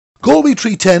Galway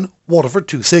 3-10, Waterford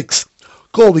 2-6.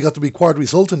 Galway got the required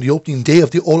result in the opening day of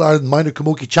the All-Ireland Minor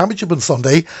Camogie Championship on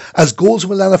Sunday as goals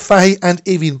from Alana Fahy and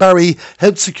Aoibhinn Barry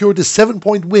helped secure the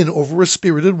 7-point win over a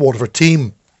spirited Waterford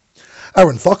team.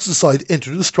 Aaron Fox's side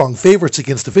entered as strong favourites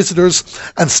against the visitors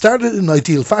and started in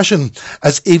ideal fashion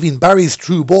as Aoibhinn Barry's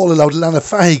through ball allowed Alana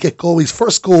Fahy get Galway's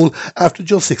first goal after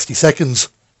just 60 seconds.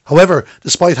 However,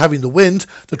 despite having the wind,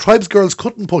 the Tribes girls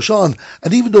couldn't push on,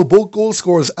 and even though both goal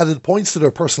scorers added points to their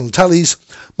personal tallies,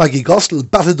 Maggie Gostill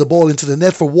batted the ball into the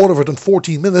net for Waterford in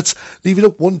 14 minutes, leaving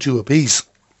it 1-2 apiece.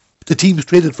 The teams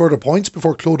traded further points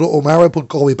before Clodagh O'Mara put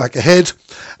Galway back ahead,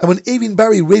 and when Aoibhinn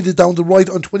Barry raided down the right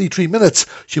on 23 minutes,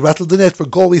 she rattled the net for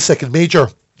Galway's second major.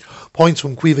 Points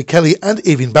from Caoimhe Kelly and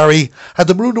Aoibhinn Barry had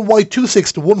the Maroon and White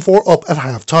 2-6 to 1-4 up at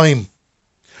half-time.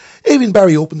 Aoibhinn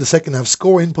Barry opened the second half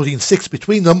scoring, putting 6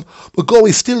 between them, but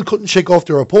Galway still couldn't shake off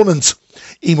their opponents.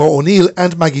 Emer O'Neill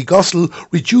and Maggie Gostill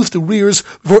reduced the rears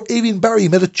before Aoibhinn Barry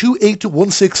made it 2-8 to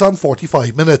 1-6 on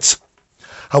 45 minutes.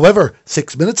 However,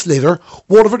 6 minutes later,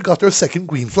 Waterford got their second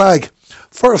green flag.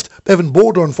 First, Bevan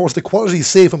Bowdern forced a quality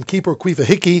save from keeper Caoimhe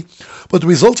Hickey, but the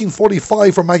resulting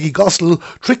 45 for Maggie Gostill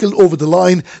trickled over the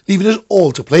line, leaving it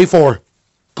all to play for.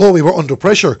 Galway were under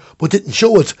pressure, but didn't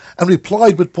show it, and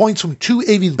replied with points from 2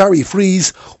 Aoibhinn Barry frees,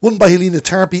 one by Helena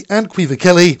Tarpey and Caoimhe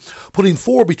Kelly, putting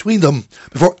 4 between them,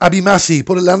 before Abby Massey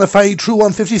put Alana Fahy through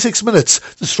on 56 minutes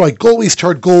to strike Galway's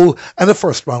third goal and a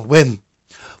first round win.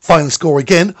 Final score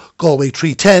again, Galway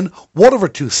 3-10,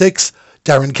 Waterford 2-6.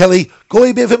 Darren Kelly,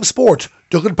 Galway BFM Sport,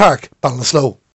 Duggan Park, Ballinasloe.